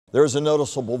There's a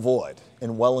noticeable void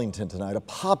in Wellington tonight. A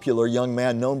popular young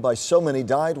man known by so many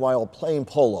died while playing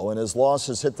polo, and his loss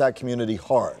has hit that community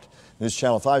hard. News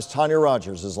Channel 5's Tanya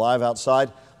Rogers is live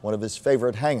outside one of his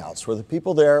favorite hangouts, where the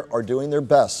people there are doing their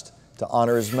best to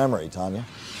honor his memory. Tanya.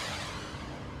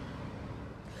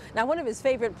 Now, one of his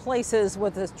favorite places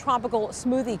was this tropical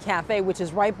smoothie cafe, which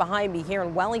is right behind me here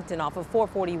in Wellington off of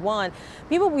 441.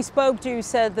 People we spoke to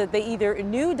said that they either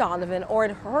knew Donovan or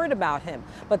had heard about him,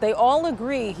 but they all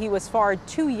agree he was far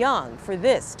too young for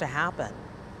this to happen.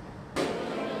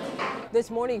 This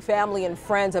morning, family and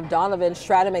friends of Donovan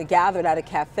Stratton had gathered at a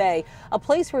cafe, a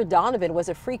place where Donovan was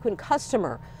a frequent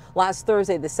customer. Last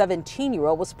Thursday, the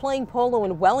 17-year-old was playing polo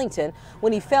in Wellington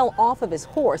when he fell off of his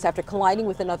horse after colliding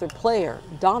with another player.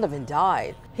 Donovan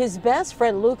died. His best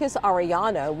friend, Lucas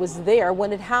Arellano, was there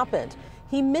when it happened.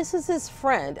 He misses his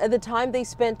friend at the time they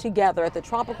spent together at the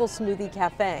Tropical Smoothie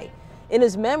Cafe. In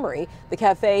his memory, the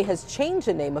cafe has changed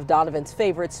the name of Donovan's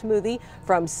favorite smoothie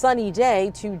from Sunny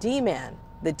Day to D-Man.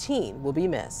 The teen will be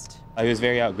missed. He was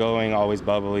very outgoing, always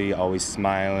bubbly, always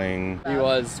smiling. He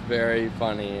was very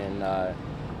funny and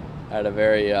had a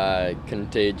very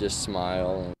contagious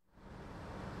smile.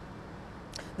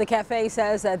 The cafe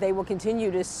says that they will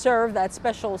continue to serve that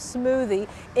special smoothie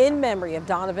in memory of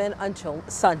Donovan until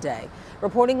Sunday.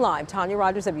 Reporting live, Tanya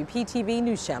Rogers, WPTV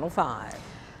News Channel 5.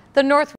 The North